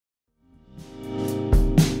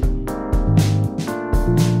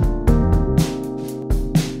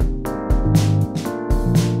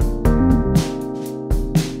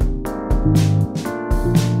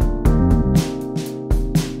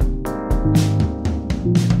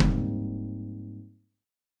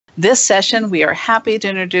This session, we are happy to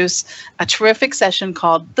introduce a terrific session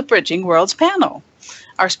called the Bridging Worlds Panel.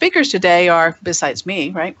 Our speakers today are, besides me,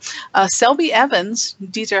 right, Selby Evans,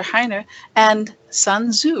 Dieter Heiner, and Sun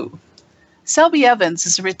Zhu. Selby Evans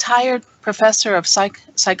is a retired professor of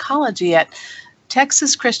psychology at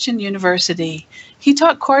Texas Christian University. He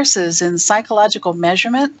taught courses in psychological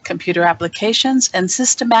measurement, computer applications, and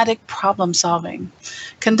systematic problem solving.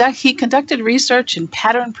 He conducted research in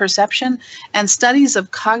pattern perception and studies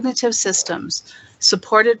of cognitive systems,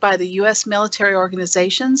 supported by the U.S. military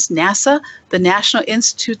organizations, NASA, the National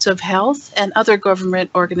Institutes of Health, and other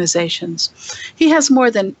government organizations. He has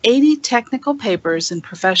more than 80 technical papers in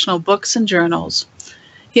professional books and journals.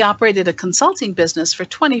 He operated a consulting business for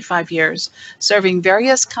 25 years, serving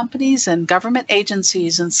various companies and government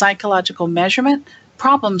agencies in psychological measurement,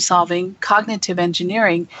 problem solving, cognitive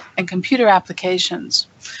engineering, and computer applications.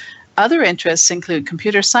 Other interests include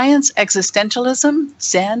computer science, existentialism,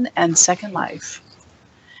 Zen, and Second Life.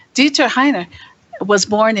 Dieter Heiner was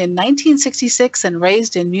born in 1966 and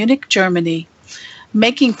raised in Munich, Germany.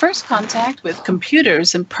 Making first contact with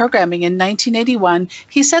computers and programming in 1981,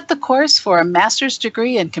 he set the course for a master's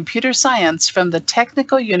degree in computer science from the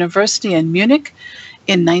Technical University in Munich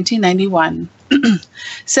in 1991.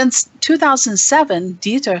 Since 2007,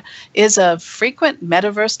 Dieter is a frequent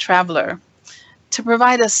metaverse traveler. To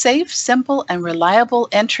provide a safe, simple, and reliable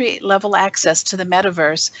entry-level access to the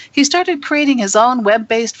metaverse, he started creating his own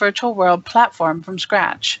web-based virtual world platform from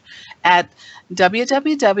scratch at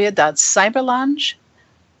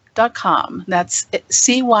www.cyberlounge.com. That's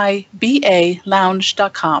CYBA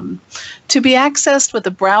lounge.com, to be accessed with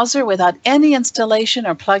a browser without any installation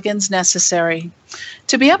or plugins necessary.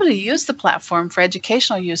 To be able to use the platform for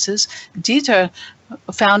educational uses, Dieter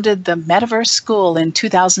founded the Metaverse School in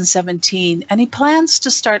 2017, and he plans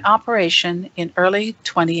to start operation in early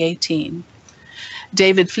 2018.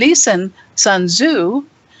 David Fleeson, Sun Zhu,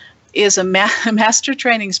 is a master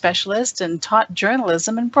training specialist and taught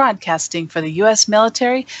journalism and broadcasting for the U.S.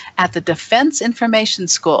 military at the Defense Information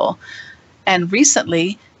School, and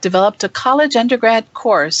recently developed a college undergrad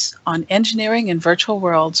course on engineering in virtual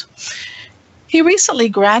worlds. He recently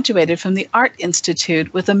graduated from the Art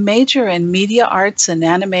Institute with a major in media arts and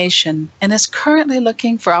animation, and is currently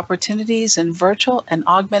looking for opportunities in virtual and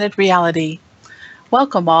augmented reality.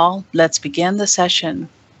 Welcome all. Let's begin the session.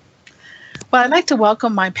 Well, I'd like to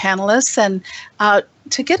welcome my panelists, and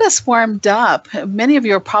to get us warmed up, many of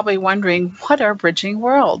you are probably wondering, what are bridging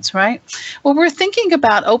worlds, right? Well, we're thinking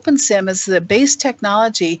about OpenSim as the base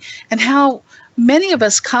technology and how many of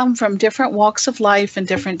us come from different walks of life and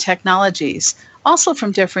different technologies, also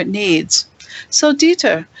from different needs. So,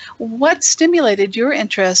 Dieter, what stimulated your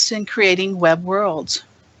interest in creating web worlds?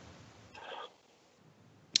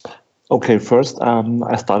 Okay, first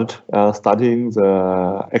I started studying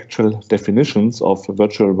the actual definitions of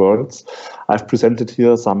virtual worlds. I've presented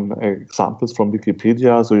here some examples from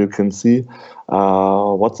Wikipedia, so you can see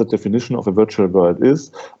what the definition of a virtual world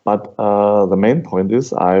is. But the main point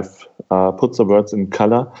is I've put the words in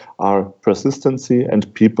color are persistency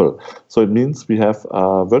and people. So it means we have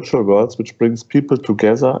virtual worlds which brings people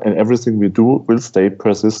together, and everything we do will stay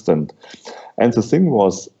persistent. And the thing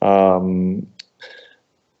was,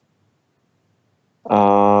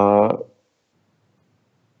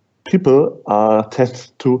 people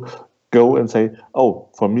tend to go and say, oh,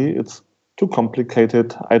 for me it's too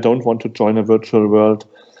complicated, I don't want to join a virtual world,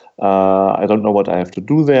 I don't know what I have to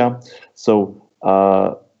do there. So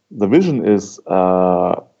the vision is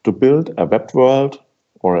to build a web world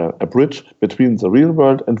or a bridge between the real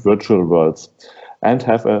world and virtual worlds, and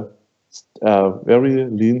have a very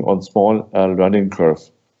lean or small learning curve.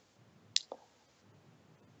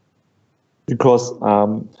 Because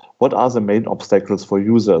what are the main obstacles for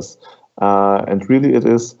users? And really it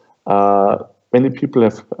is, many people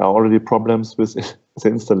have already problems with the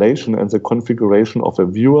installation and the configuration of a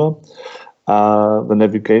viewer. The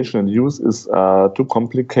navigation and use is too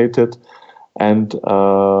complicated. And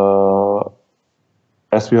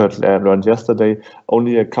as we had learned yesterday,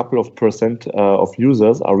 only a couple of % of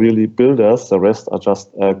users are really builders. The rest are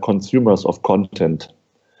just consumers of content.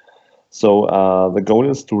 So the goal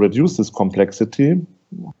is to reduce this complexity.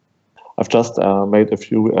 I've just made a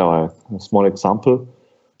few small example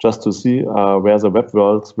just to see where the web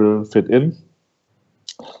worlds will fit in.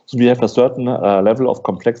 So we have a certain level of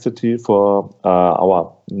complexity for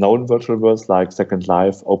our known virtual worlds like Second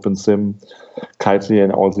Life, OpenSim, Kitely,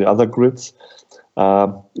 and all the other grids.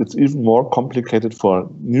 It's even more complicated for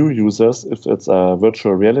new users if it's a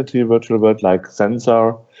virtual reality virtual world like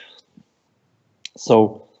Sensor.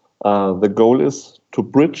 So the goal is to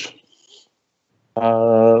bridge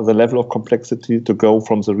the level of complexity to go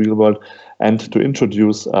from the real world and to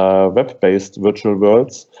introduce web-based virtual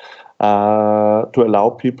worlds to allow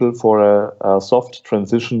people for a soft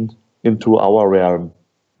transition into our realm.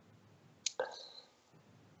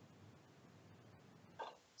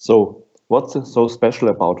 So what's so special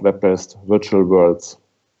about web-based virtual worlds?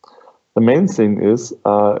 The main thing is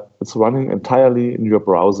it's running entirely in your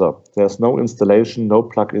browser. There's no installation, no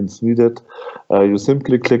plugins needed. You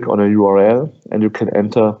simply click on a URL and you can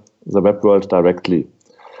enter the web world directly.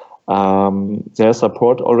 There's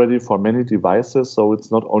support already for many devices, so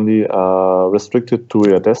it's not only restricted to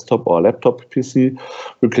your desktop or laptop PC.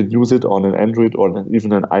 You can use it on an Android or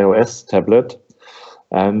even an iOS tablet.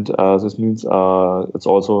 And this means it's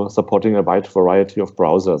also supporting a wide variety of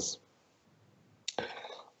browsers.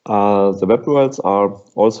 The web worlds are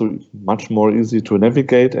also much more easy to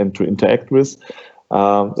navigate and to interact with.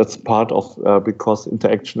 That's part of because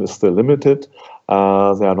interaction is still limited. There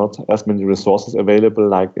are not as many resources available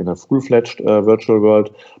like in a full-fledged virtual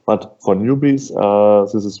world. But for newbies,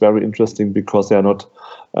 this is very interesting because they are not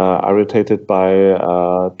irritated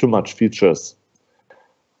by too much features.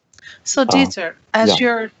 So Dieter, as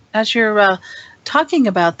you're talking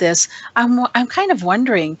about this, I'm kind of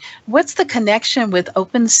wondering, what's the connection with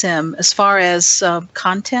OpenSim as far as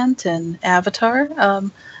content and avatar?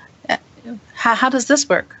 How does this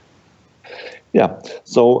work? Yeah,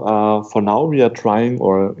 so for now we are trying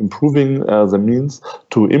or improving the means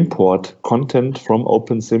to import content from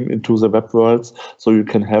OpenSim into the web worlds, so you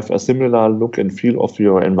can have a similar look and feel of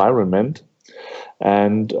your environment.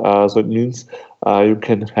 And so it means you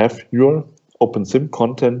can have your OpenSim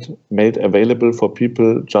content made available for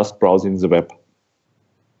people just browsing the web.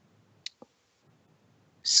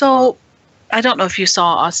 So I don't know if you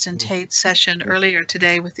saw Austin Tate's session earlier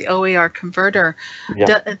today with the OER converter.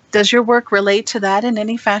 Yeah. Does your work relate to that in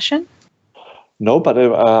any fashion? No, but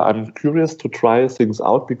I'm curious to try things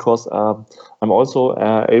out because I'm also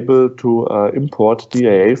able to import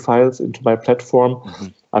DAA files into my platform. Mm-hmm.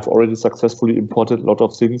 I've already successfully imported a lot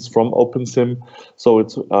of things from OpenSim, so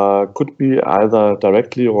it could be either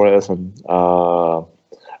directly or as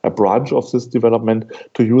a branch of this development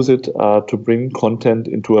to use it to bring content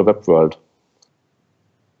into a web world.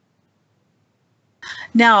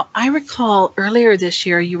 Now, I recall earlier this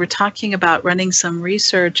year you were talking about running some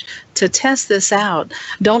research to test this out.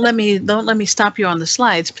 Don't let me stop you on the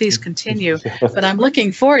slides. Please continue. But I'm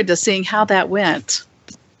looking forward to seeing how that went.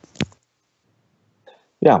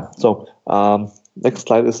 Yeah. So next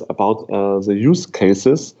slide is about the use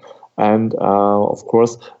cases, and of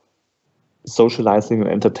course, socializing and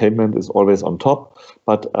entertainment is always on top.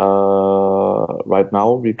 But right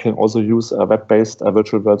now, we can also use web-based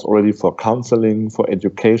virtual worlds already for counseling, for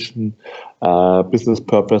education, business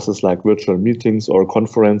purposes like virtual meetings or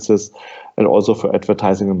conferences, and also for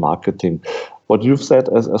advertising and marketing. What you've said,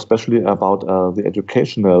 especially about the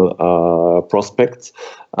educational prospects,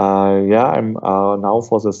 I'm now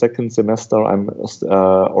for the second semester, I'm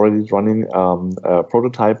already running a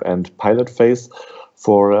prototype and pilot phase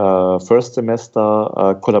for first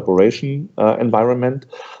semester collaboration environment.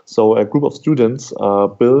 So a group of students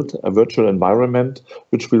build a virtual environment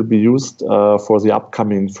which will be used for the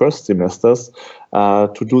upcoming first semesters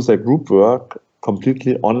to do their group work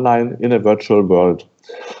completely online in a virtual world.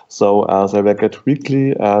 So they will get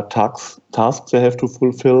weekly tasks they have to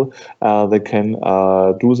fulfill. They can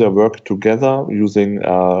do their work together using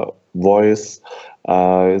voice.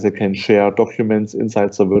 They can share documents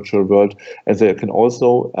inside the virtual world, and they can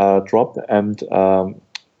also drop and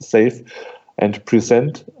save and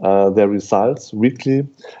present their results weekly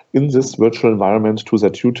in this virtual environment to their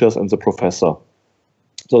tutors and the professor.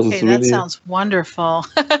 So okay, that sounds wonderful.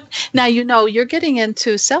 Now, you're getting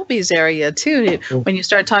into Selby's area too when you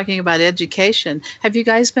start talking about education. Have you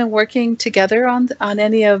guys been working together on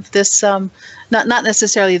any of this, not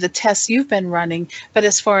necessarily the tests you've been running, but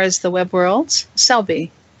as far as the web worlds?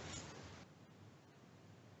 Selby.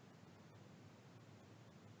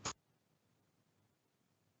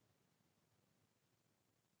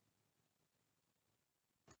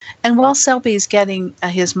 And while Selby's getting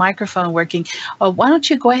his microphone working, why don't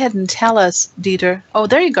you go ahead and tell us, Dieter? Oh,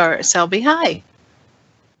 there you go, Selby. Hi.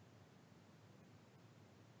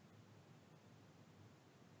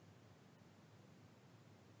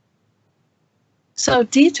 So,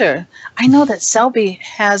 Dieter, I know that Selby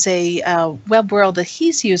has a web world that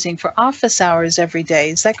he's using for office hours every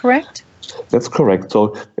day. Is that correct? That's correct.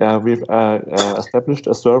 So we've established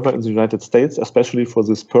a server in the United States, especially for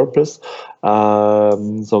this purpose.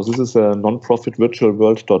 So this is a nonprofit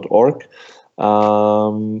virtualworld.org.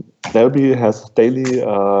 Selby has daily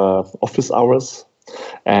office hours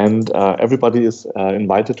And everybody is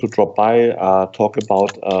invited to drop by, talk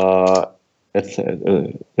about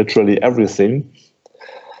literally everything.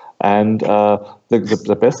 And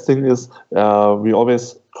the best thing is we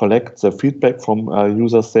always collect the feedback from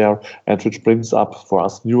users there, and which brings up for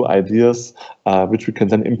us new ideas, which we can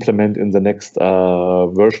then implement in the next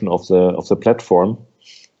version of the platform.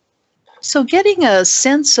 So getting a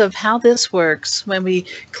sense of how this works when we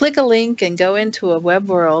click a link and go into a web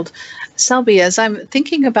world, Selby, as I'm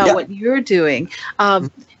thinking about what you're doing,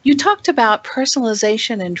 you talked about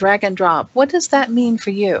personalization and drag and drop. What does that mean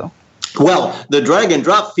for you? Well, the drag and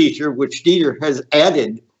drop feature, which Dieter has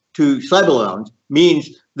added to CyberLounge, means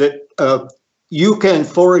that you can,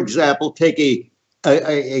 for example, take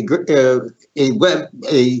an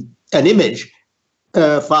image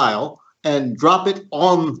file and drop it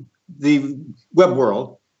on the web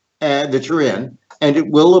world that you're in, and it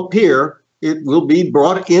will appear. It will be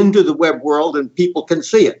brought into the web world, and people can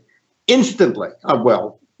see it instantly.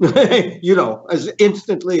 As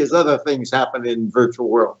instantly as other things happen in virtual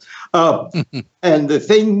world. And the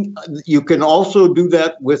thing, you can also do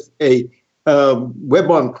that with a web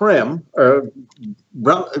on-prem, or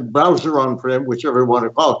browser on-prem, whichever you want to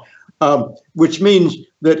call it, which means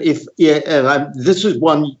that this is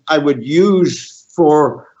one I would use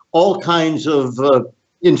for all kinds of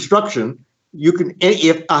instruction. You can,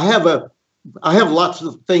 if I have lots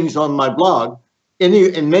of things on my blog,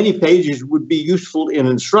 and many pages would be useful in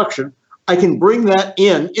instruction. I can bring that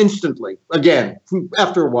in instantly, again,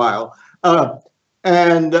 after a while,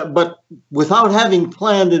 but without having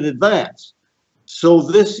planned in advance. So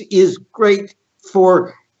this is great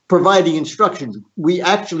for providing instructions.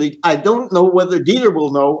 I don't know whether Dieter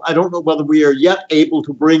will know. I don't know whether we are yet able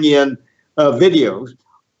to bring in videos.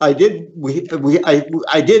 I did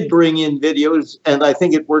bring in videos, and I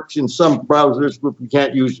think it works in some browsers, but we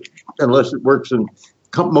can't use it unless it works in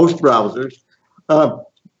most browsers.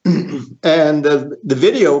 And the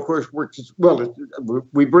video, of course, works as well.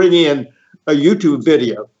 We bring in a YouTube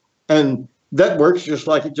video, and that works just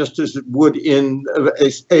as it would in on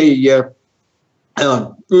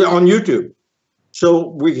YouTube. So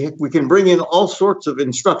we can bring in all sorts of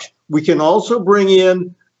instruction. We can also bring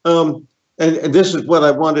in and this is what I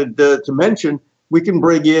wanted to mention, we can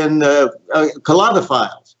bring in collada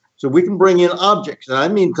files. So we can bring in objects, and I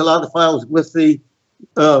mean collada files with the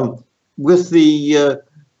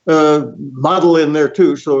model in there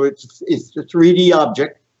too. So it's a 3D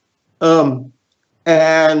object, that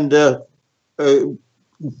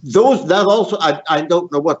also I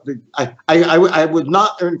don't know what I would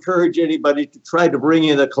not encourage anybody to try to bring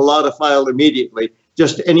in a collada file immediately.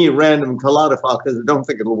 Just any random collada file, because I don't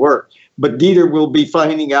think it'll work. But Dieter will be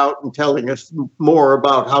finding out and telling us more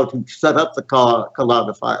about how to set up the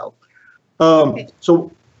collada file. So,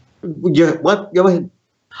 yeah, what? Go ahead.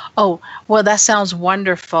 Oh, well, that sounds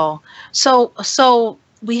wonderful. So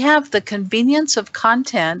we have the convenience of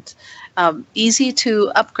content, easy to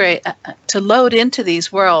upgrade, to load into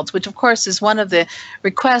these worlds, which of course is one of the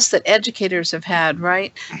requests that educators have had,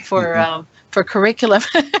 right? For curriculum,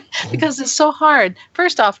 because it's so hard,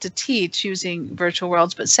 first off, to teach using virtual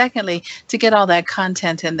worlds, but secondly, to get all that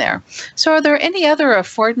content in there. So are there any other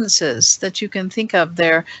affordances that you can think of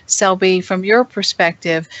there, Selby, from your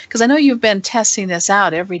perspective? Because I know you've been testing this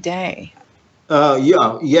out every day.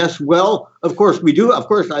 Yes. Well, of course, we do. Of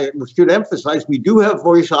course, I should emphasize, we do have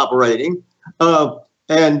voice operating,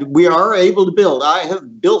 and we are able to build. I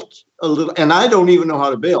have built a little, and I don't even know how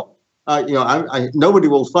to build. Nobody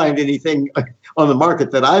will find anything on the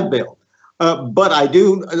market that I've built, but I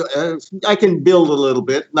do. I can build a little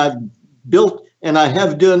bit, and I've built, and I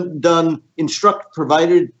have done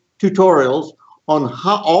provided tutorials on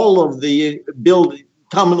how all of the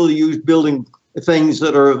commonly used building things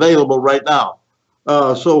that are available right now.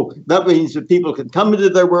 So that means that people can come into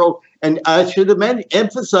their world, and I should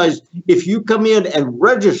emphasize, if you come in and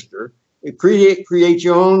register, create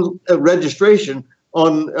your own registration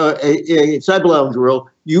on a CyberLounge world,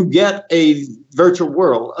 you get a virtual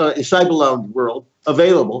world, a CyberLounge world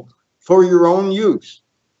available for your own use.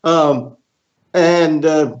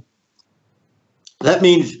 That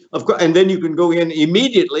means, of course, and then you can go in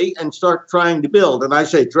immediately and start trying to build. And I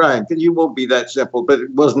say trying, because you won't be that simple, but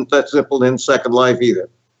it wasn't that simple in Second Life either.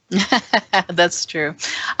 That's true.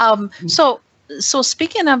 So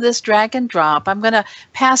speaking of this drag and drop, I'm going to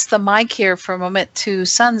pass the mic here for a moment to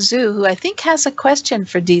Sun Tzu, who I think has a question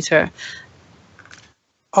for Dieter.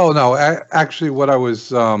 Oh no, actually, what I was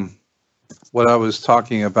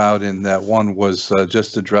talking about in that one was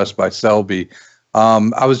just addressed by Selby.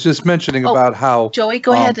 I was just mentioning about how Joey,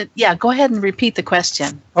 go ahead. Go ahead and repeat the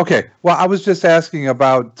question. Okay. Well, I was just asking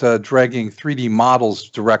about dragging 3D models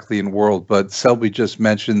directly in World, but Selby just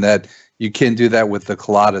mentioned that you can do that with the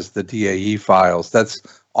Colladas, the DAE files. That's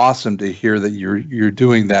awesome to hear that you're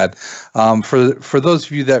doing that. For those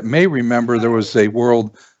of you that may remember, there was a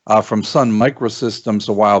World from Sun Microsystems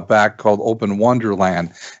a while back called Open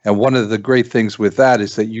Wonderland, and one of the great things with that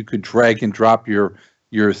is that you could drag and drop your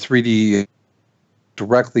 3D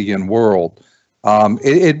directly in World.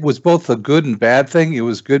 It was both a good and bad thing. It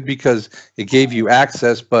was good because it gave you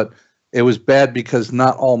access, but it was bad because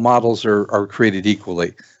not all models are created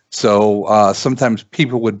equally. So sometimes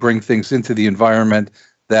people would bring things into the environment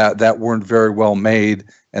that weren't very well made,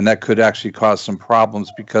 and that could actually cause some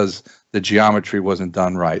problems because the geometry wasn't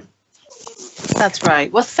done right. That's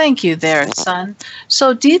right. Well, thank you there, son.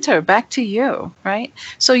 So, Dieter, back to you, right?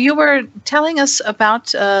 So you were telling us about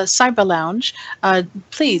Cyber Lounge.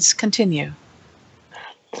 Please continue.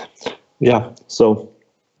 Yeah, so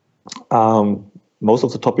most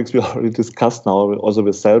of the topics we already discussed now, also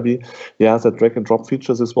with Selby. Yeah, the drag and drop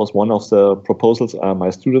features, this was one of the proposals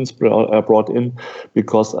my students brought in,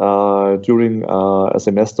 because during a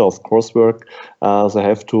semester of coursework, they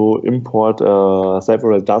have to import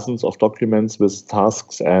several dozens of documents with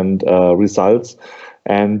tasks and results.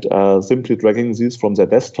 And simply dragging these from their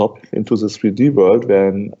desktop into the 3D world,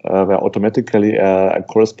 where automatically a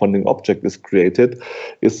corresponding object is created,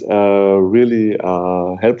 is really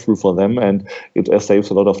helpful for them, and it saves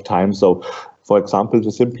a lot of time. So, for example, you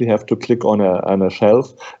simply have to click on a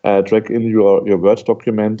shelf, drag in your Word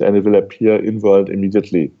document, and it will appear in World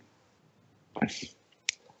immediately.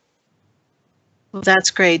 Well, that's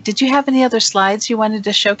great. Did you have any other slides you wanted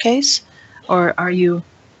to showcase, or are you?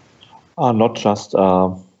 Not just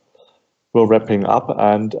we're wrapping up,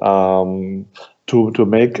 and to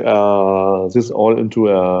make this all into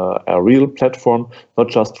a real platform, not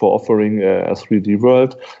just for offering a 3D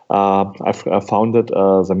world. I founded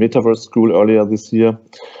the Metaverse School earlier this year.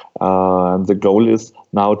 And the goal is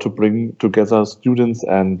now to bring together students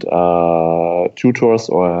and tutors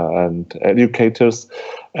and educators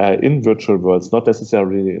in virtual worlds, not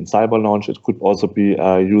necessarily in Cyber Lounge. It could also be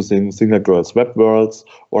using Singer Girls Web Worlds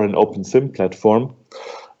or an OpenSim platform.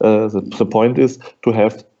 The point is to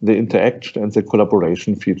have the interaction and the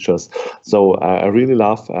collaboration features. So I really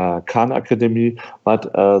love Khan Academy,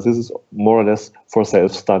 but this is more or less for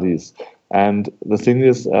self-studies. And the thing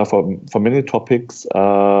is, for many topics,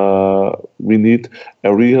 we need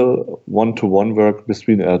a real one-to-one work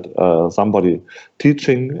between somebody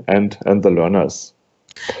teaching and the learners.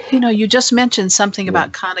 You know, you just mentioned something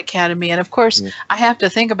about Khan Academy, and of course, I have to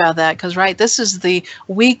think about that because, right, this is the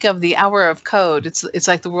week of the hour of code. It's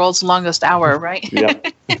like the world's longest hour, right? Yeah.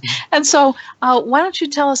 And so, why don't you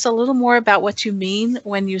tell us a little more about what you mean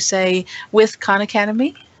when you say with Khan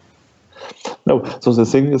Academy? No, so the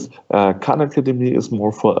thing is, Khan Academy is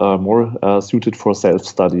more suited for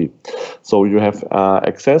self-study. So you have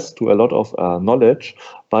access to a lot of knowledge,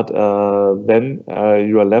 but then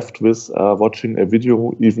you are left with watching a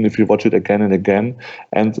video, even if you watch it again and again.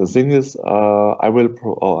 And the thing is, I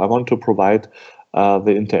want to provide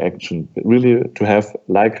the interaction, really to have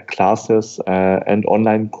like classes and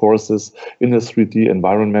online courses in a 3D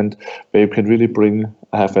environment where you can really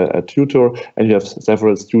have a tutor, and you have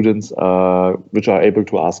several students which are able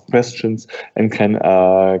to ask questions and can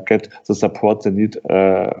get the support they need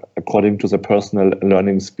according to the personal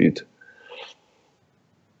learning speed.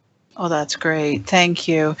 Oh, that's great. Thank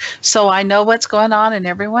you. So I know what's going on in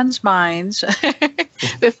everyone's minds.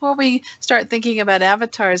 Before we start thinking about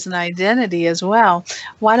avatars and identity as well,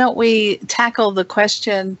 why don't we tackle the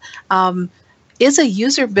question, is a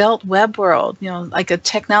user-built web world, like a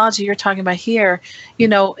technology you're talking about here,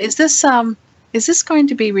 is this going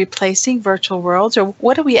to be replacing virtual worlds, or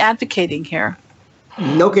what are we advocating here?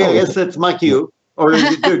 Okay, I guess that's my cue, or is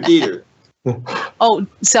it Dieter? Oh,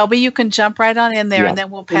 Selby, you can jump right on in there, and then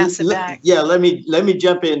we'll pass it back. Yeah, let me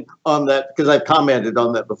jump in on that because I've commented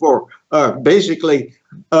on that before. Basically,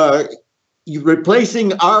 you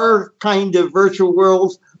replacing our kind of virtual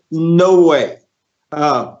worlds, no way.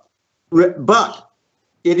 But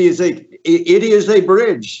it is a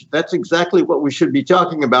bridge. That's exactly what we should be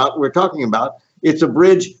talking about. It's a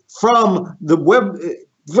bridge from the web,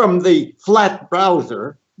 from the flat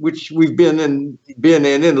browser, which we've been in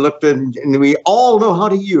and looked at, and we all know how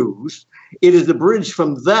to use. It is the bridge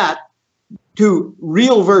from that to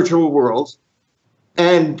real virtual worlds.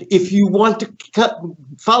 And if you want to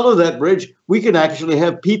follow that bridge, we can actually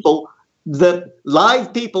have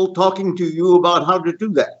live people talking to you about how to do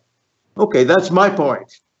that. Okay, that's my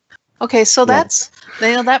point. Okay, so Yeah.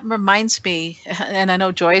 that reminds me, and I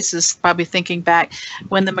know Joyce is probably thinking back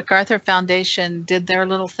when the MacArthur Foundation did their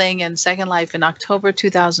little thing in Second Life in October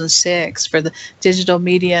 2006 for the digital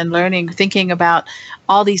media and learning, thinking about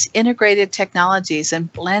all these integrated technologies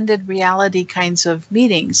and blended reality kinds of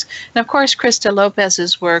meetings. And of course, Krista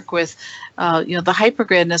Lopez's work with the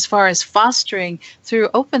hypergrid, and as far as fostering through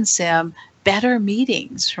OpenSim better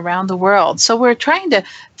meetings around the world. So we're trying to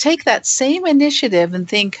take that same initiative and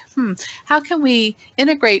think, how can we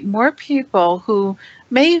integrate more people who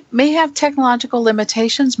may have technological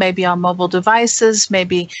limitations, maybe on mobile devices,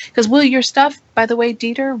 maybe, because will your stuff, by the way,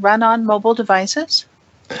 Dieter, run on mobile devices?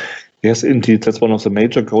 Yes, indeed. That's one of the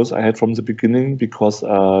major goals I had from the beginning, because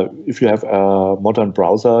if you have a modern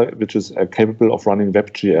browser which is capable of running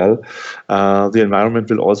WebGL, the environment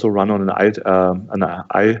will also run on an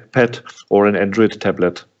iPad or an Android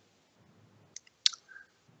tablet.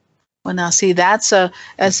 Well, now, see, that's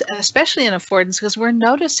especially in affordance, because we're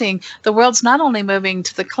noticing the world's not only moving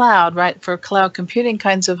to the cloud, right, for cloud computing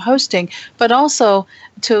kinds of hosting, but also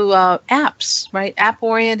to apps, right,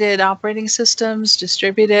 app-oriented operating systems,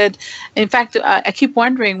 distributed. In fact, I keep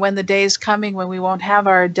wondering when the day is coming when we won't have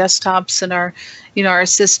our desktops and our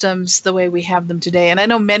systems the way we have them today. And I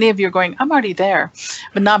know many of you are going, I'm already there,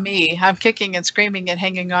 but not me. I'm kicking and screaming and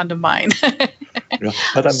hanging on to mine. Yeah,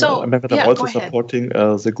 but I'm also supporting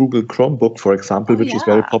the Google Chromebook, for example, which is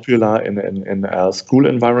very popular in school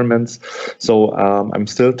environments. So I'm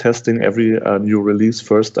still testing every new release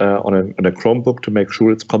first on a Chromebook to make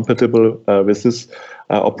sure it's compatible with this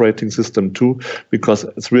operating system too, because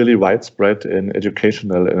it's really widespread in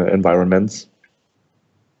educational environments.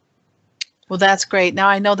 Well, that's great. Now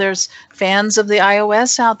I know there's fans of the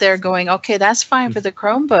iOS out there going, okay, that's fine for the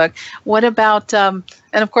Chromebook. What about, and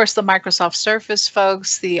of course, the Microsoft Surface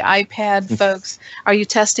folks, the iPad folks? Are you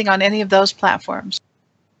testing on any of those platforms?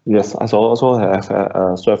 Yes, I also have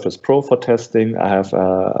a Surface Pro for testing. I have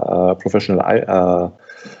a professional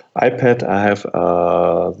iPad. I have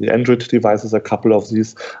the Android devices, a couple of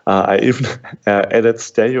these. I even added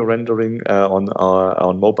stereo rendering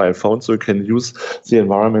on mobile phones, so you can use the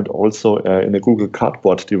environment also in a Google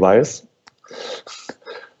Cardboard device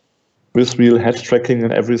with real head tracking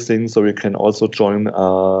and everything. So you can also join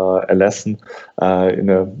a lesson in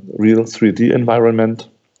a real 3D environment,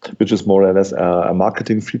 which is more or less a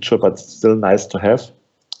marketing feature, but still nice to have.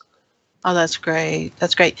 Oh, that's great.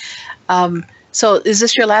 That's great. So is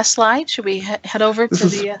this your last slide? Should we head over to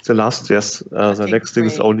the... the last, yes. The next thing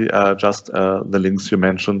is only just the links you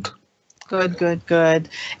mentioned. Good.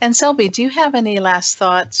 And Selby, do you have any last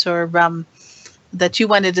thoughts or that you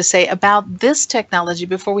wanted to say about this technology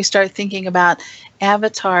before we start thinking about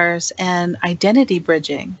avatars and identity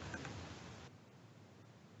bridging?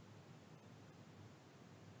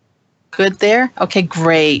 Good there? Okay,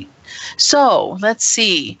 great. So let's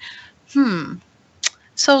see.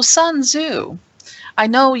 So Sun Tzu, I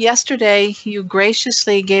know yesterday you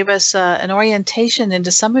graciously gave us an orientation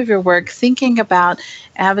into some of your work thinking about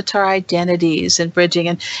avatar identities and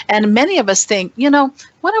bridging, and many of us think,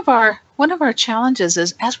 one of our challenges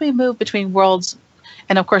is as we move between worlds,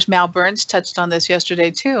 and of course Mal Burns touched on this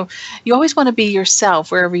yesterday too, you always want to be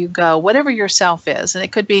yourself wherever you go, whatever your self is, and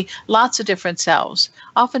it could be lots of different selves.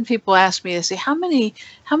 Often people ask me, they say, how many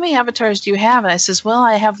avatars do you have? And I says, well,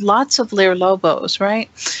 I have lots of Lear Lobos, right?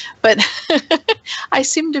 But I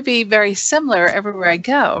seem to be very similar everywhere I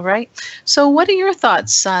go, right? So what are your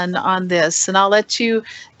thoughts, Sun, on this? And I'll let you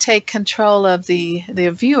take control of the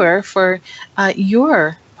viewer for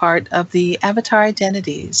your part of the avatar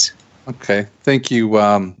identities. Okay, thank you,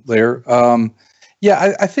 Lear.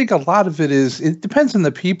 I think a lot of it depends on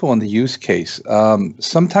the people and the use case.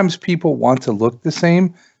 Sometimes people want to look the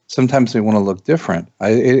same. Sometimes they want to look different.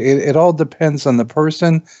 It all depends on the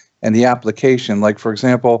person and the application. Like, for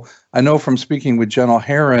example, I know from speaking with Jen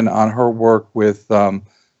O'Haron on her work with the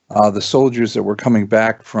soldiers that were coming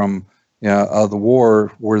back from the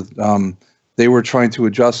war, where they were trying to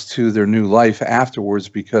adjust to their new life afterwards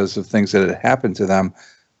because of things that had happened to them.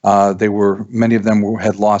 Many of them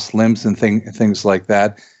had lost limbs and things like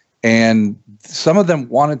that. And some of them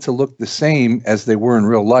wanted to look the same as they were in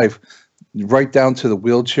real life, right down to the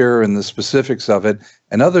wheelchair and the specifics of it.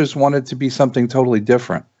 And others wanted to be something totally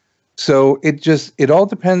different. So it all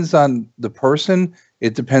depends on the person.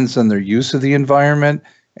 It depends on their use of the environment.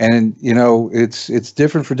 And, it's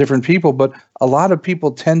different for different people, but a lot of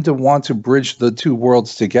people tend to want to bridge the two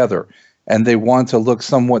worlds together, and they want to look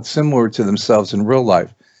somewhat similar to themselves in real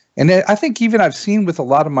life. And I think even I've seen with a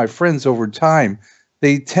lot of my friends over time,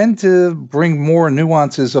 they tend to bring more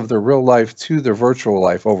nuances of their real life to their virtual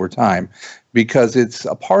life over time because it's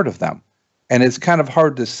a part of them. And it's kind of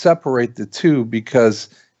hard to separate the two because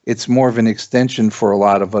it's more of an extension for a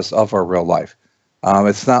lot of us of our real life.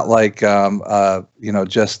 It's not like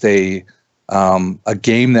just a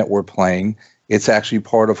game that we're playing. It's actually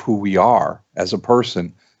part of who we are as a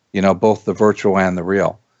person, both the virtual and the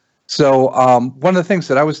real. So one of the things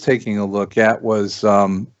that I was taking a look at was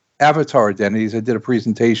avatar identities. I did a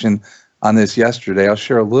presentation on this yesterday. I'll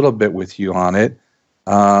share a little bit with you on it.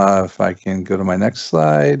 If I can go to my next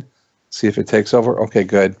slide, see if it takes over. Okay,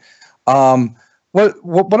 good. What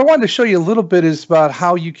I wanted to show you a little bit is about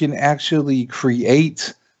how you can actually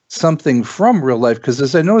create something from real life. Because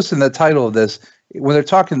as I noticed in the title of this, when they're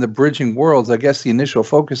talking the bridging worlds, I guess the initial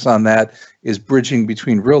focus on that is bridging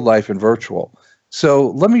between real life and virtual. So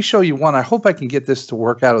let me show you one. I hope I can get this to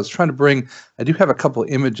work out. I was trying to I do have a couple of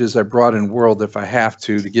images I brought in World if I have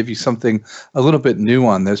to give you something a little bit new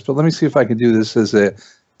on this. But let me see if I can do this as a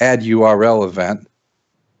add URL event.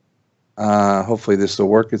 Hopefully this will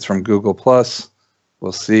work. It's from Google+.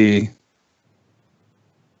 We'll see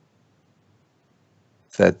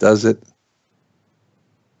if that does it.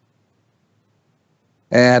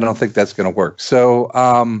 And I don't think that's going to work. So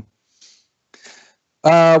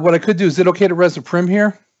what I could do, is it okay to res a prim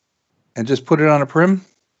here and just put it on a prim?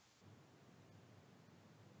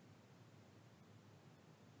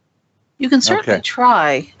 You can certainly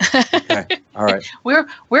try. Okay. All right.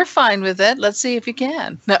 We're fine with it. Let's see if you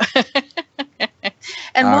can. No.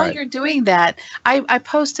 And while you're doing that, I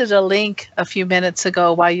posted a link a few minutes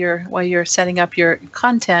ago while you're setting up your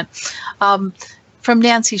content from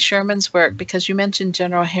Nancy Sherman's work, because you mentioned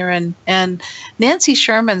General Herron, and Nancy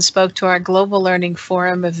Sherman spoke to our Global Learning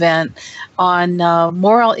Forum event on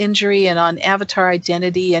moral injury and on avatar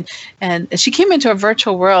identity, and she came into a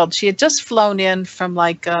virtual world. She had just flown in from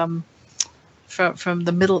from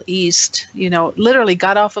the Middle East, literally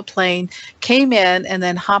got off a plane, came in, and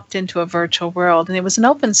then hopped into a virtual world. And it was an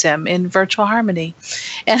OpenSim in virtual harmony.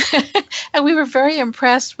 And, and we were very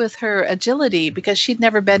impressed with her agility because she'd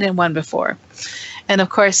never been in one before. And of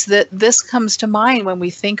course, this comes to mind when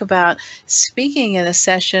we think about speaking in a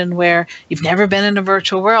session where you've never been in a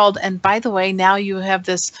virtual world. And by the way, now you have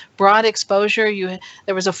this broad exposure.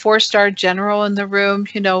 There was a 4-star general in the room,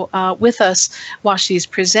 with us while she's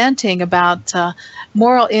presenting about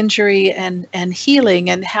moral injury and healing,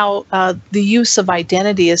 and how the use of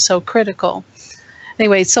identity is so critical.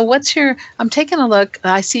 Anyway, so I'm taking a look.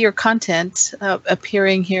 I see your content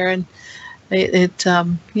appearing here, and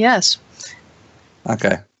yes.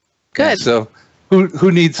 Okay. Good. Yeah, so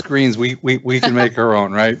who needs screens? We can make our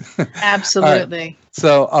own, right? Absolutely. Right.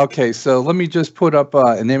 So, okay. So let me just put up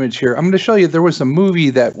an image here. I'm going to show you, there was a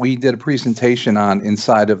movie that we did a presentation on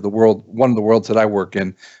inside of the world, one of the worlds that I work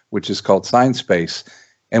in, which is called Science Space.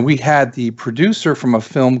 And we had the producer from a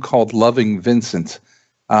film called Loving Vincent.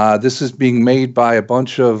 This is being made by a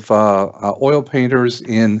bunch of oil painters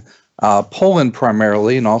in Poland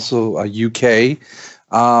primarily, and also UK.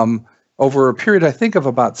 Over a period, I think, of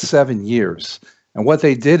about 7 years. And what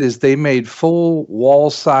they did is they made full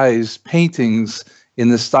wall-size paintings in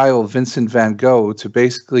the style of Vincent van Gogh to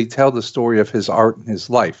basically tell the story of his art and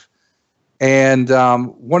his life. And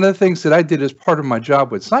one of the things that I did as part of my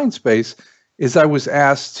job with Science Space is I was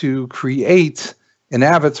asked to create an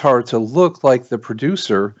avatar to look like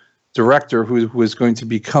the director who was going to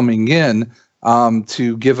be coming in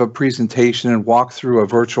to give a presentation and walk through a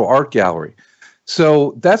virtual art gallery.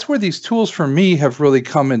 So that's where these tools for me have really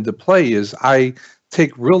come into play, is I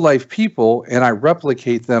take real life people and I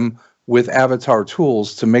replicate them with avatar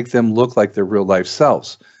tools to make them look like their real life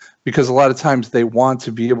selves. Because a lot of times they want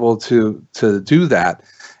to be able to do that.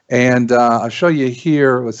 And I'll show you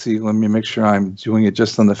here. Let's see, let me make sure I'm doing it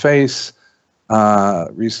just on the face.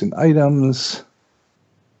 Recent items.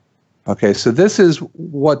 Okay, so this is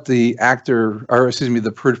what the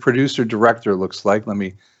the producer director looks like. Let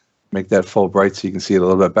me make that full bright so you can see it a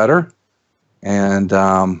little bit better. And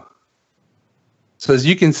so as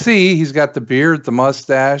you can see, he's got the beard, the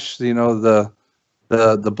mustache, the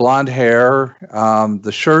blonde hair,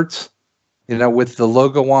 the shirt, with the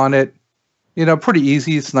logo on it. Pretty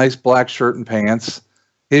easy. It's nice black shirt and pants.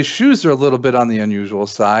 His shoes are a little bit on the unusual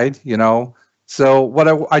side, So what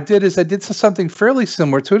I did is I did something fairly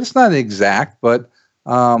similar to it. It's not exact, but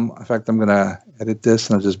in fact, I'm going to edit this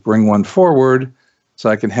and I'll just bring one forward so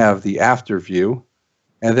I can have the after view.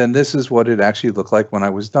 And then this is what it actually looked like when I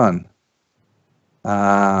was done.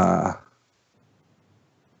 Oh,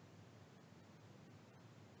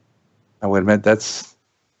 wait a minute.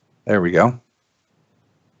 There we go.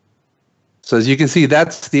 So as you can see,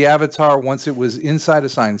 that's the avatar once it was inside a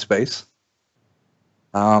Science Space.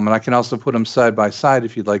 And I can also put them side by side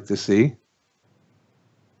if you'd like to see.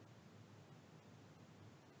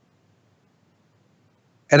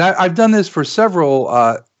 And I've done this for several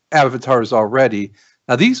avatars already.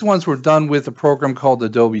 Now, these ones were done with a program called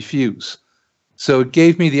Adobe Fuse. So it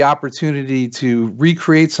gave me the opportunity to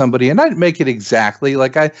recreate somebody, and I didn't make it exactly.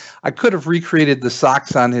 Like I could have recreated the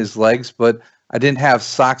socks on his legs, but I didn't have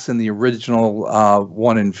socks in the original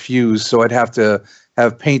one in Fuse, so I'd have to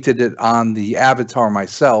have painted it on the avatar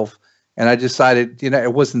myself. And I decided,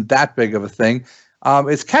 it wasn't that big of a thing.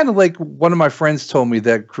 It's kind of like one of my friends told me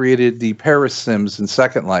that created the Paris Sims in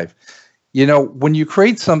Second Life. When you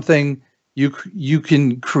create something, you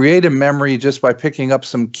can create a memory just by picking up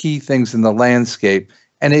some key things in the landscape,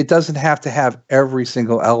 and it doesn't have to have every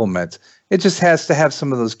single element. It just has to have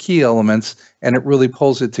some of those key elements, and it really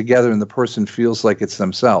pulls it together, and the person feels like it's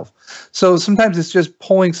themselves. So sometimes it's just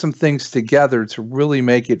pulling some things together to really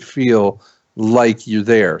make it feel like you're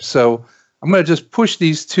there. So I'm going to just push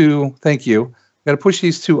these two. Thank you. I'm going to push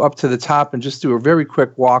these two up to the top and just do a very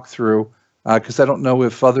quick walkthrough because I don't know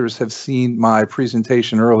if others have seen my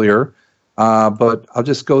presentation earlier. But I'll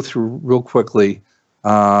just go through real quickly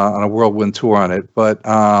on a whirlwind tour on it. But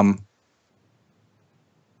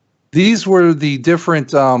these were the different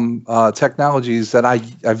technologies that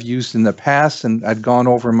I've used in the past and I'd gone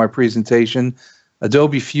over in my presentation.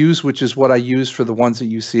 Adobe Fuse, which is what I use for the ones that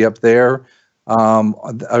you see up there.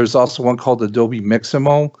 There's also one called Adobe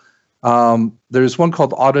Mixamo. There's one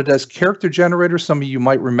called Autodesk Character Generator. Some of you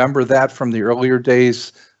might remember that from the earlier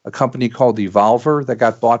days. A company called Evolver that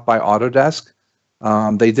got bought by Autodesk.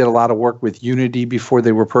 They did a lot of work with Unity before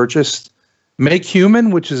they were purchased. Make Human,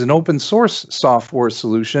 which is an open source software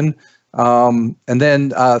solution. And then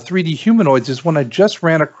 3D Humanoids is one I just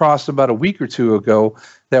ran across about a week or two ago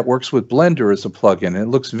that works with Blender as a plugin. And it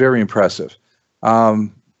looks very impressive. So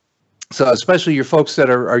especially your folks that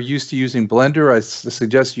are used to using Blender, I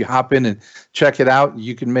suggest you hop in and check it out.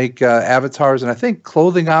 You can make avatars, and I think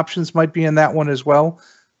clothing options might be in that one as well.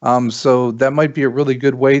 So that might be a really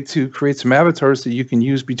good way to create some avatars that you can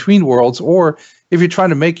use between worlds, or if you're trying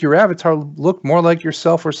to make your avatar look more like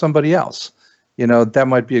yourself or somebody else, that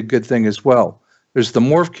might be a good thing as well. There's the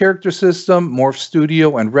Morph Character System, Morph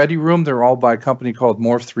Studio, and Ready Room. They're all by a company called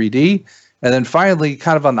Morph 3D. And then finally,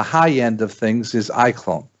 kind of on the high end of things, is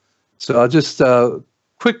iClone. So I'll just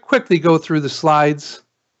quickly go through the slides.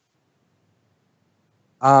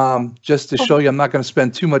 Just to show you, I'm not going to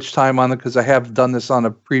spend too much time on it because I have done this on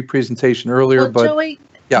a pre-presentation earlier. Well, but Joey,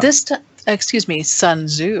 yeah. Excuse me, Sun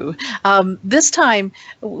Tzu. This time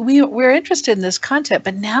we're interested in this content,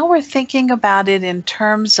 but now we're thinking about it in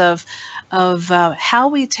terms of how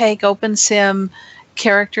we take OpenSim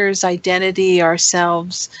characters, identity,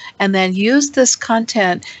 ourselves, and then use this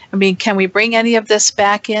content. I mean, can we bring any of this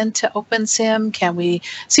back into OpenSim? Can we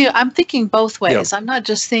see? I'm thinking both ways. Yeah. I'm not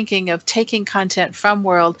just thinking of taking content from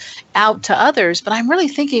World out to others, but I'm really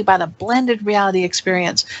thinking about a blended reality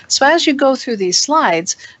experience. So as you go through these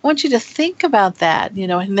slides, I want you to think about that,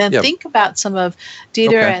 and then think about some of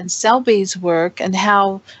Dieter and Selby's work and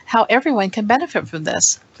how everyone can benefit from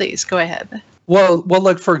this. Please go ahead. Well,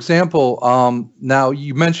 like for example, now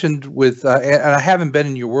you mentioned with, and I haven't been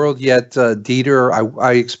in your world yet, Dieter.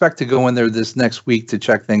 I expect to go in there this next week to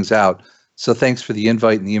check things out. So thanks for the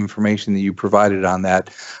invite and the information that you provided on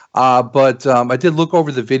that. But I did look over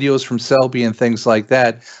the videos from Selby and things like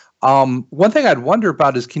that. One thing I'd wonder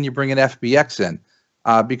about is, can you bring an FBX in?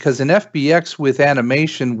 Because an FBX with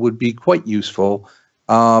animation would be quite useful,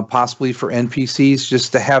 possibly for NPCs,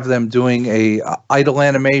 just to have them doing a idle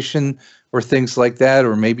animation or things like that,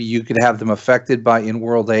 or maybe you could have them affected by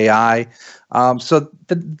in-world AI. So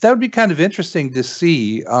that would be kind of interesting to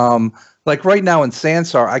see. Like right now in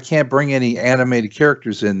Sansar, I can't bring any animated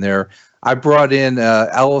characters in there. I brought in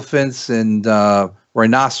elephants and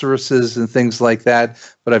rhinoceroses and things like that,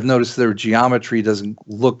 but I've noticed their geometry doesn't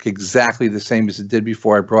look exactly the same as it did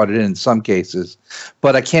before I brought it in some cases.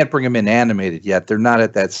 But I can't bring them in animated yet. They're not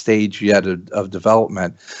at that stage yet of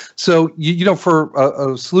development. So, for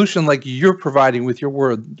a solution like you're providing with your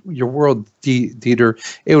world,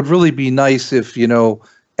 Dieter, it would really be nice if,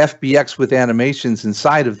 FBX with animations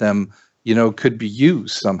inside of them, could be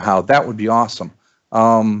used somehow. That would be awesome.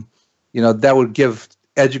 That would give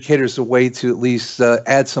educators a way to at least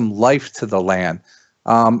add some life to the land.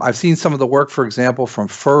 I've seen some of the work, for example, from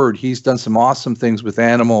Ferd. He's done some awesome things with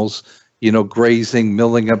animals, grazing,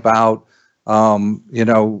 milling about,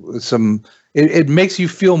 it makes you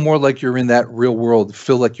feel more like you're in that real world,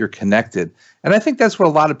 feel like you're connected. And I think that's what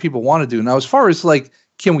a lot of people want to do. Now, as far as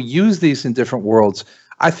can we use these in different worlds?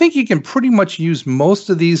 I think you can pretty much use most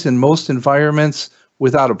of these in most environments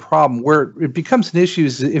without a problem. Where it becomes an issue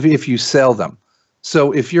is if you sell them.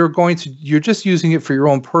 So if you're just using it for your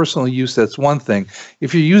own personal use, that's one thing.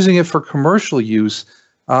 If you're using it for commercial use,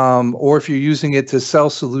 or if you're using it to sell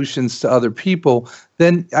solutions to other people,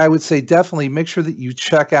 then I would say definitely make sure that you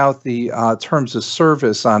check out the terms of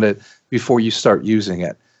service on it before you start using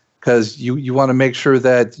it, because you want to make sure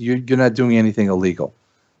that you're not doing anything illegal.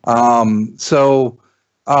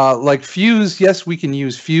 Like Fuse, yes, we can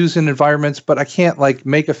use Fuse in environments, but I can't like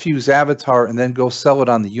make a Fuse avatar and then go sell it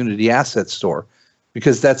on the Unity Asset Store,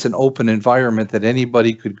 because that's an open environment that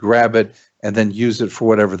anybody could grab it and then use it for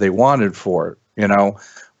whatever they wanted for it, you know.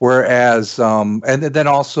 Whereas, and then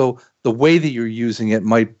also the way that you're using it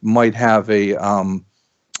might have a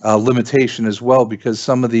limitation as well, because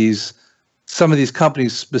some of these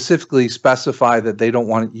companies specifically specify that they don't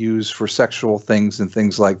want it used for sexual things and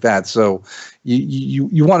things like that. So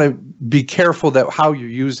you want to be careful that how you're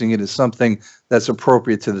using it is something that's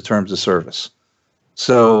appropriate to the terms of service.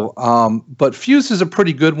 So, but Fuse is a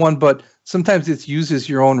pretty good one, but sometimes it's used as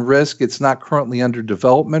your own risk. It's not currently under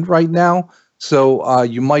development right now. So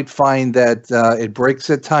you might find that it breaks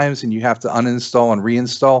at times and you have to uninstall and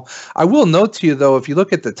reinstall. I will note to you, though, if you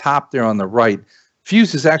look at the top there on the right,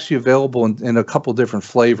 Fuse is actually available in a couple different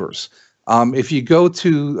flavors. If you go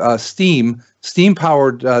to Steam,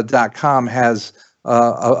 steampowered.com has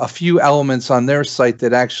a few elements on their site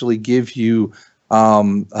that actually give you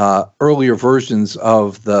earlier versions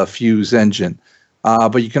of the Fuse engine.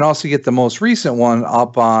 But you can also get the most recent one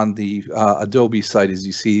up on the Adobe site, as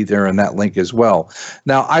you see there in that link as well.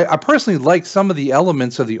 Now, I personally like some of the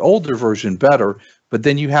elements of the older version better, but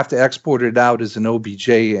then you have to export it out as an OBJ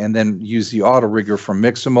and then use the auto rigger from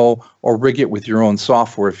Mixamo, or rig it with your own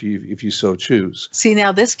software if you so choose. See,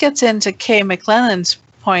 now this gets into Kay McLennan's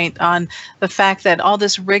point on the fact that all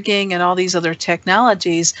this rigging and all these other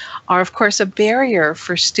technologies are, of course, a barrier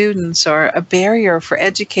for students or a barrier for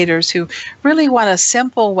educators who really want a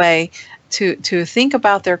simple way to think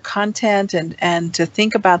about their content and to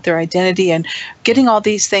think about their identity, and getting all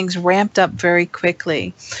these things ramped up very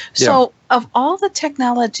quickly. So of all the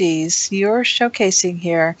technologies you're showcasing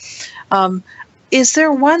here, is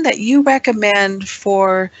there one that you recommend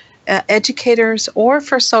for educators or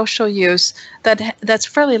for social use that's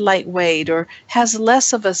fairly lightweight or has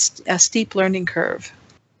less of a steep learning curve?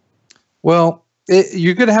 Well,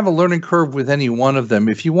 you're going to have a learning curve with any one of them.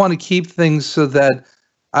 If you want to keep things so that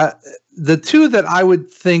the two that I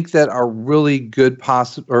would think that are really good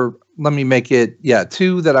two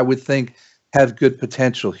that I would think have good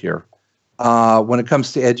potential here when it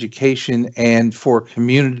comes to education and for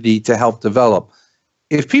community to help develop.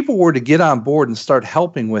 If people were to get on board and start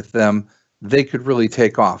helping with them, they could really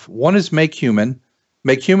take off. One is Make Human.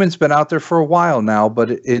 Make Human's been out there for a while now,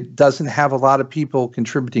 but it doesn't have a lot of people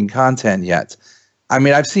contributing content yet. I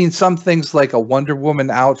mean, I've seen some things like a Wonder Woman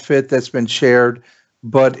outfit that's been shared,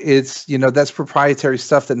 but it's, that's proprietary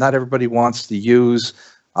stuff that not everybody wants to use.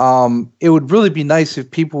 It would really be nice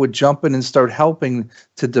if people would jump in and start helping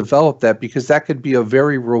to develop that, because that could be a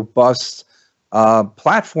very robust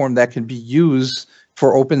platform that can be used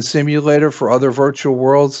for OpenSimulator, for other virtual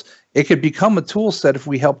worlds. It could become a tool set if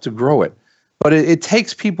we help to grow it. But it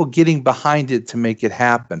takes people getting behind it to make it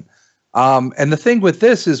happen. And the thing with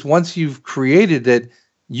this is, once you've created it,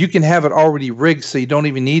 you can have it already rigged, so you don't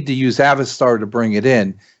even need to use Avastar to bring it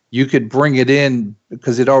in. You could bring it in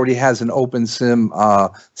because it already has an OpenSim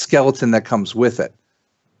skeleton that comes with it.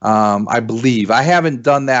 I believe. I haven't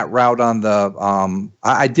done that route on the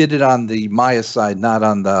I did it on the Maya side, not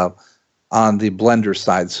on the Blender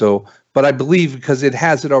side. So, but I believe because it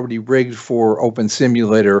has it already rigged for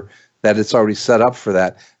OpenSimulator, that it's already set up for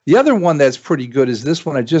that. The other one that's pretty good is this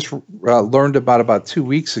one I just learned about 2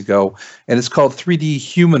 weeks ago, and it's called 3D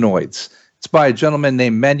Humanoids. It's by a gentleman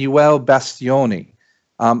named Manuel Bastioni.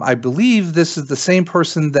 I believe this is the same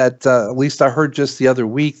person that, at least I heard just the other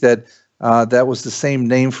week, that was the same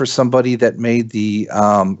name for somebody that made the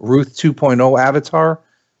Ruth 2.0 avatar.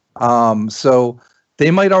 So they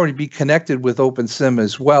might already be connected with OpenSim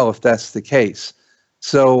as well, if that's the case.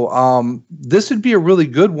 So this would be a really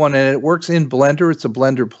good one, and it works in Blender. It's a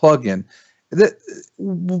Blender plugin.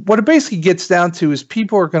 What it basically gets down to is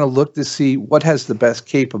people are going to look to see what has the best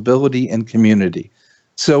capability and community.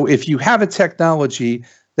 So if you have a technology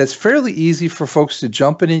that's fairly easy for folks to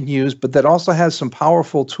jump in and use, but that also has some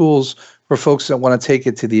powerful tools for folks that want to take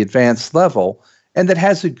it to the advanced level, and that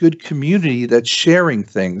has a good community that's sharing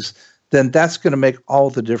things, then that's going to make all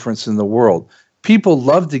the difference in the world. People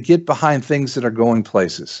love to get behind things that are going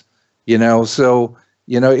places, so,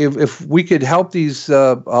 if we could help these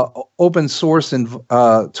open source and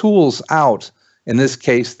tools out, in this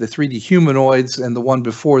case, the 3D Humanoids, and the one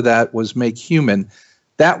before that was Make Human,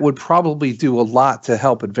 that would probably do a lot to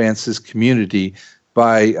help advance this community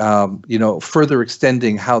by, further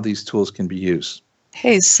extending how these tools can be used.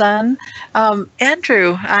 Hey, son.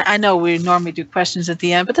 Andrew, I know we normally do questions at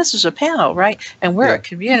the end, but this is a panel, right? And we're a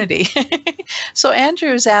community. So Andrew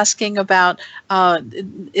is asking about,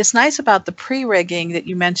 it's nice about the pre-rigging that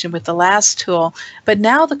you mentioned with the last tool, but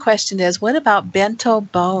now the question is, what about bento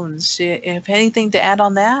bones? If anything to add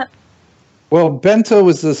on that? Well, bento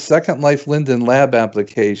is the Second Life Linden Lab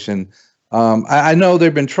application. I know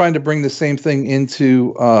they've been trying to bring the same thing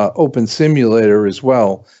into OpenSimulator as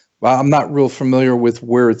well. I'm not real familiar with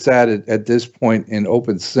where it's at this point in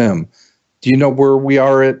OpenSim. Do you know where we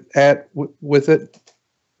are at with it?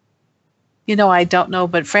 You know, I don't know,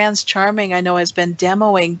 but Franz Charming, I know, has been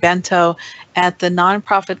demoing bento at the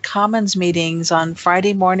Nonprofit Commons meetings on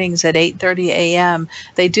Friday mornings at 8:30 a.m.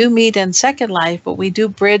 They do meet in Second Life, but we do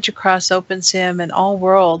bridge across OpenSim and all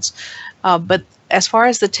worlds. But as far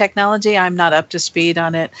as the technology, I'm not up to speed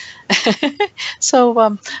on it.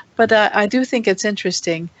 But I do think it's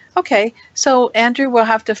interesting. Okay, so Andrew, we'll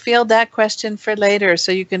have to field that question for later,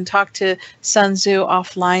 so you can talk to Sun Tzu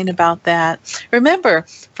offline about that. Remember,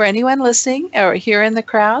 for anyone listening or here in the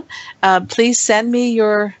crowd, please send me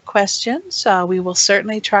your questions. We will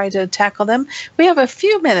certainly try to tackle them. We have a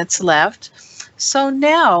few minutes left. So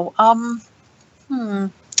now,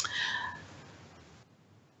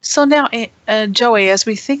 Joey, as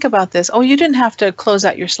we think about this, you didn't have to close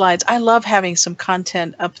out your slides. I love having some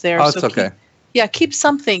content up there. Oh, it's okay. Keep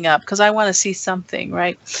something up because I want to see something,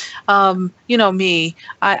 right? You know me,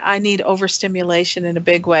 I need overstimulation in a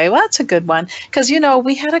big way. Well, that's a good one because,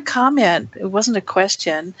 we had a comment. It wasn't a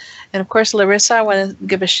question. And of course, Larissa, I want to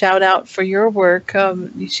give a shout out for your work.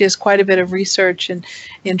 She has quite a bit of research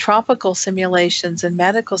in tropical simulations and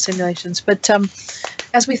medical simulations. But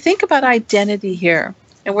as we think about identity here,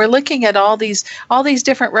 and we're looking at all these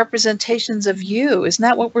different representations of you, isn't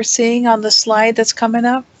that what we're seeing on the slide that's coming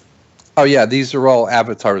up? Oh, yeah, these are all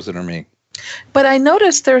avatars that are me. But I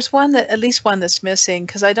noticed there's at least one that's missing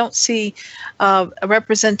because I don't see a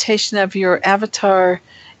representation of your avatar.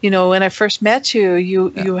 When I first met you,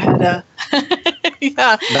 you had a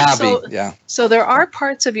Navi, So there are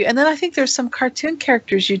parts of you, and then I think there's some cartoon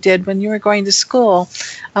characters you did when you were going to school.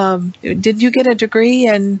 Did you get a degree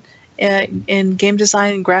in game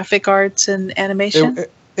design and graphic arts and animation?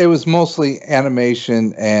 It was mostly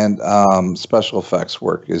animation and special effects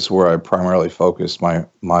work is where I primarily focused my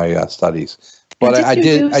studies. But I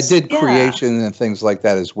did creation and things like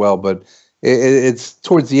that as well. But it's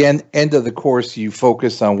towards the end of the course, you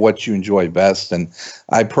focus on what you enjoy best. And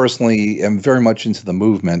I personally am very much into the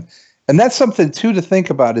movement. And that's something, too, to think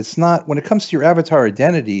about. It's not, when it comes to your avatar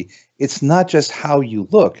identity, it's not just how you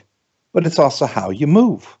look, but it's also how you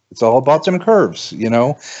move. It's all about them curves,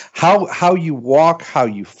 how you walk, how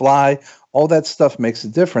you fly, all that stuff makes a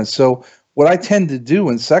difference. So what I tend to do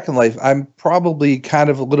in Second Life, I'm probably kind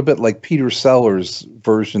of a little bit like Peter Sellers'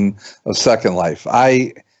 version of Second Life.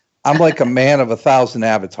 I'm like a man of 1,000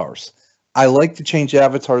 avatars. I like to change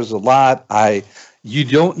avatars a lot.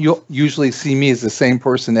 You'll usually see me as the same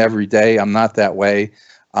person every day. I'm not that way.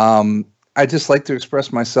 I just like to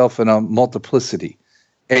express myself in a multiplicity.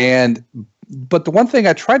 But the one thing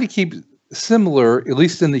I try to keep similar, at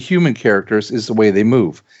least in the human characters, is the way they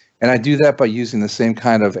move. And I do that by using the same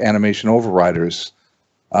kind of animation overriders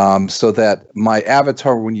so that my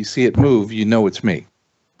avatar, when you see it move, it's me.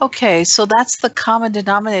 Okay, so that's the common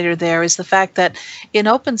denominator there is the fact that in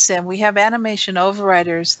OpenSim, we have animation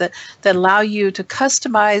overriders that allow you to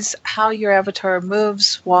customize how your avatar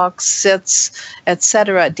moves, walks, sits,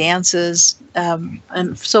 etc., dances,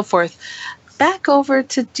 and so forth. Back over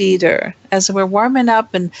to Dieter as we're warming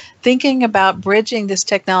up and thinking about bridging this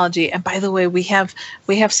technology. And by the way, we have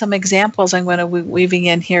some examples I'm going to be weaving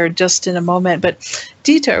in here just in a moment. But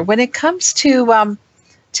Dieter, when it comes to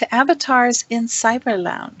avatars in Cyber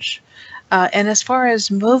Lounge, and as far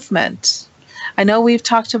as movement, I know we've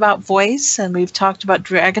talked about voice and we've talked about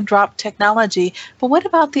drag and drop technology, but what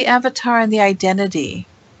about the avatar and the identity?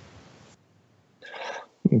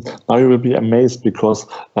 Now you will be amazed because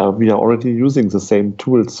we are already using the same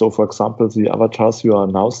tools. So, for example, the avatars you are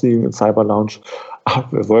now seeing in Cyber Lounge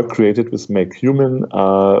were created with Make Human,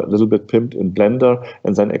 a little bit pimped in Blender,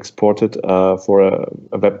 and then exported for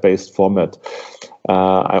a web-based format.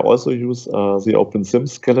 I also use the OpenSim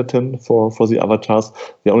skeleton for the avatars.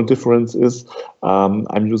 The only difference is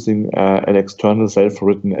I'm using an external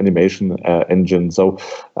self-written animation engine. So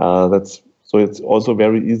So it's also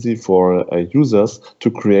very easy for users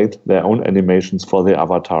to create their own animations for their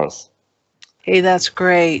avatars. Hey, that's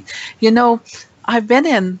great. I've been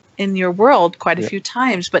in in your world quite a few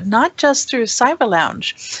times, but not just through Cyber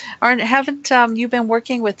Lounge. Haven't you been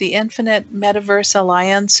working with the Infinite Metaverse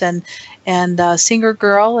Alliance and Singer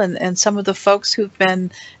Girl and some of the folks who've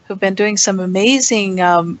been doing some amazing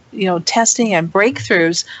testing and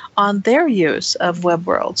breakthroughs on their use of web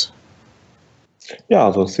worlds?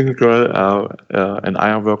 Yeah, so Single Girl and I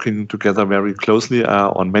are working together very closely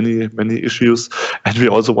on many issues, and we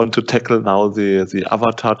also want to tackle now the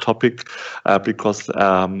avatar topic because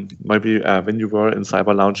maybe when you were in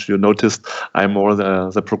Cyber Lounge, you noticed I'm more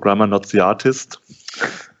the programmer, not the artist.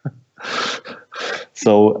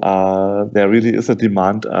 So there really is a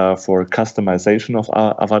demand for customization of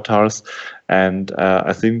our avatars, and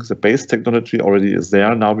I think the base technology already is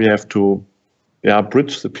there. Now we have to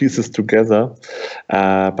bridge the pieces together,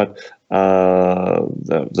 but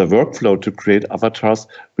the workflow to create avatars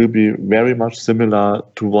will be very much similar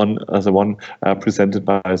to the one presented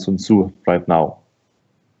by Sun Tzu right now.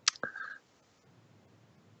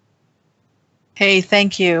 Hey,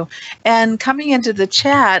 thank you. And coming into the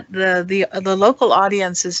chat, the local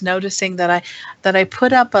audience is noticing that I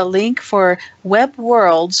put up a link for Web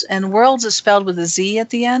Worlds, and Worlds is spelled with a Z at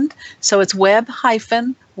the end, so it's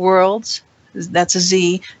web-worlds. That's a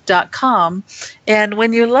Z.com. And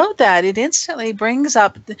when you load that, it instantly brings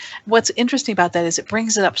up, what's interesting about that is it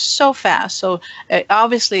brings it up so fast. So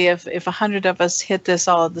obviously if 100 of us hit this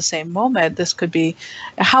all at the same moment, this could be,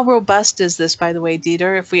 how robust is this, by the way,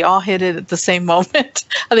 Dieter, if we all hit it at the same moment?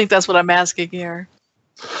 I think that's what I'm asking here.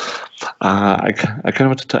 I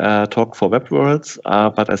cannot talk for Web Worlds,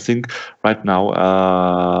 but I think right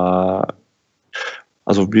now,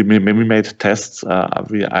 also we made tests.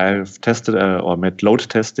 I've tested or made load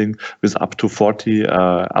testing with up to 40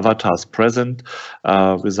 avatars present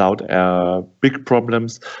without big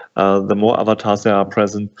problems. The more avatars there are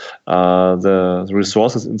present, the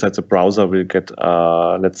resources inside the browser will get,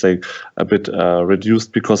 let's say, a bit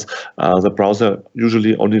reduced, because the browser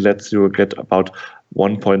usually only lets you get about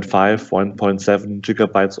 1.5, 1.7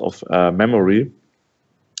 gigabytes of memory.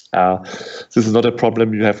 This is not a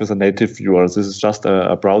problem you have as a native viewer. This is just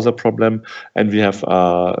a browser problem, and we have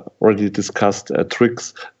already discussed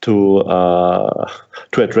tricks to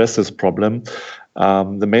address this problem.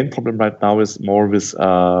 The main problem right now is more with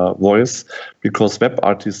voice, because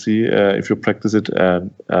WebRTC, if you practice it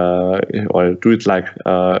or do it like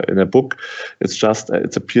in a book, it's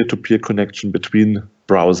a peer-to-peer connection between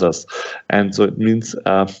browsers, and so it means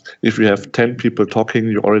if you have 10 people talking,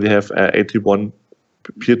 you already have 81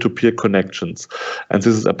 peer-to-peer connections, and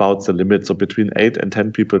this is about the limit. So between 8 and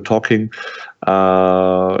 10 people talking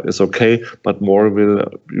is okay, but more will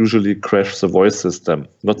usually crash the voice system,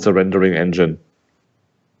 not the rendering engine.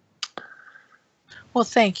 Well,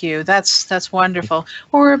 thank you. That's wonderful.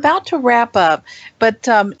 Well, we're about to wrap up, but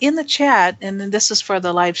in the chat, and this is for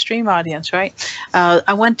the live stream audience, right?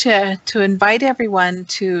 I want to invite everyone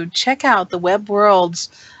to check out the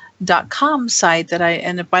webworlds.com site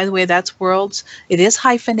and by the way, that's Worlds. It is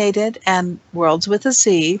hyphenated and Worlds with a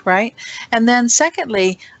Z, right? And then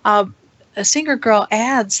secondly, a Singer Girl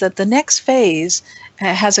adds that the next phase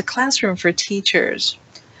has a classroom for teachers.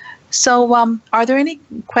 So are there any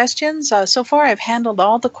questions? So far, I've handled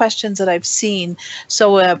all the questions that I've seen.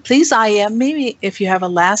 So please IM me if you have a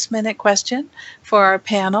last-minute question for our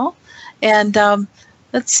panel. And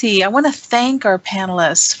let's see, I want to thank our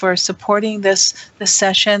panelists for supporting this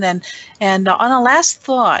session. And on a last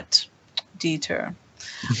thought, Dieter,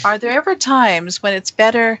 are there ever times when it's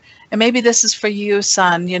better, and maybe this is for you,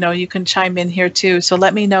 Sun, you can chime in here too, so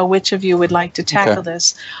let me know which of you would like to tackle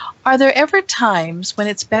this. Are there ever times when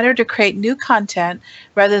it's better to create new content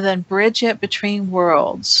rather than bridge it between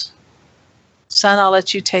worlds? Sun, I'll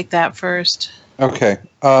let you take that first. Okay.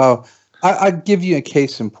 I'll give you a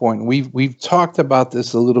case in point. We've talked about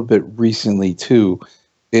this a little bit recently too,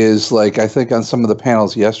 is like, I think on some of the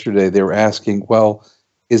panels yesterday, they were asking, well,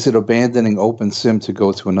 is it abandoning OpenSim to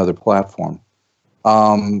go to another platform?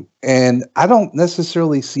 And I don't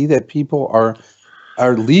necessarily see that people are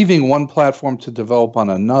leaving one platform to develop on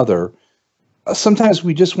another. Sometimes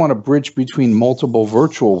we just want to bridge between multiple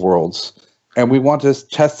virtual worlds, and we want to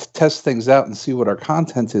test things out and see what our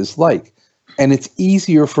content is like. And it's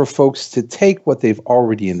easier for folks to take what they've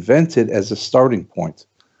already invented as a starting point.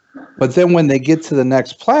 But then when they get to the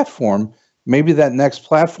next platform, maybe that next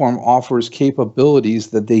platform offers capabilities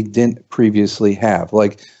that they didn't previously have.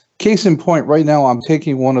 Like, case in point, right now I'm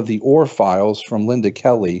taking one of the OR files from Linda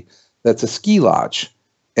Kelly that's a ski lodge,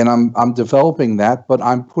 and I'm developing that, but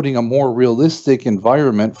I'm putting a more realistic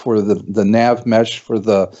environment for the nav mesh for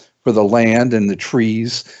the land and the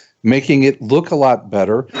trees, making it look a lot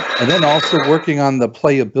better, and then also working on the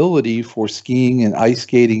playability for skiing and ice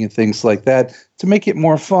skating and things like that to make it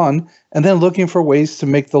more fun, and then looking for ways to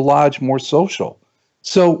make the lodge more social.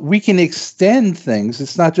 So we can extend things.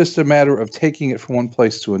 It's not just a matter of taking it from one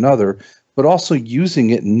place to another, but also using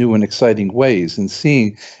it in new and exciting ways and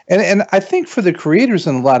seeing. And I think for the creators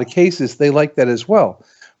in a lot of cases, they like that as well.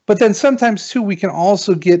 But then sometimes, too, we can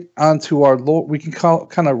also get onto our, we can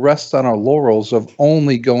kind of rest on our laurels of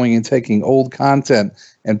only going and taking old content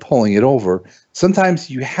and pulling it over. Sometimes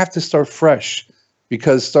you have to start fresh,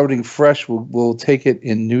 because starting fresh will take it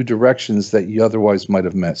in new directions that you otherwise might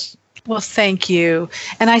have missed. Well, thank you.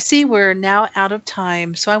 And I see we're now out of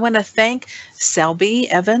time. So I want to thank Selby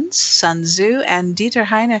Evans, Sun Tzu, and Dieter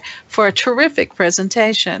Heine for a terrific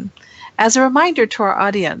presentation. As a reminder to our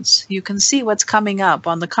audience, you can see what's coming up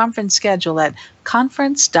on the conference schedule at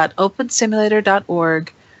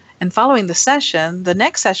conference.opensimulator.org. And following the session, the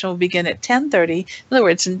next session will begin at 10:30, in other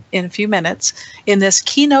words, in a few minutes, in this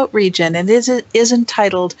keynote region, and is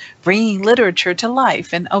entitled Bringing Literature to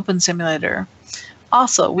Life in OpenSimulator.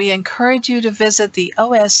 Also, we encourage you to visit the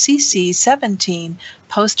OSCC17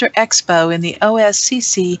 Poster Expo in the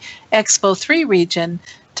OSCC Expo 3 region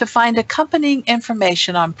to find accompanying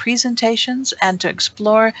information on presentations and to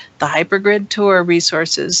explore the Hypergrid Tour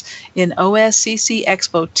resources in OSCC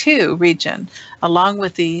Expo 2 region, along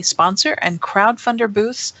with the sponsor and crowdfunder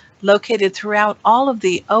booths located throughout all of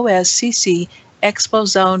the OSCC Expo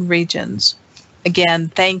Zone regions. Again,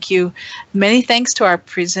 thank you. Many thanks to our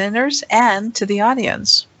presenters and to the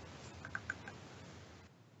audience.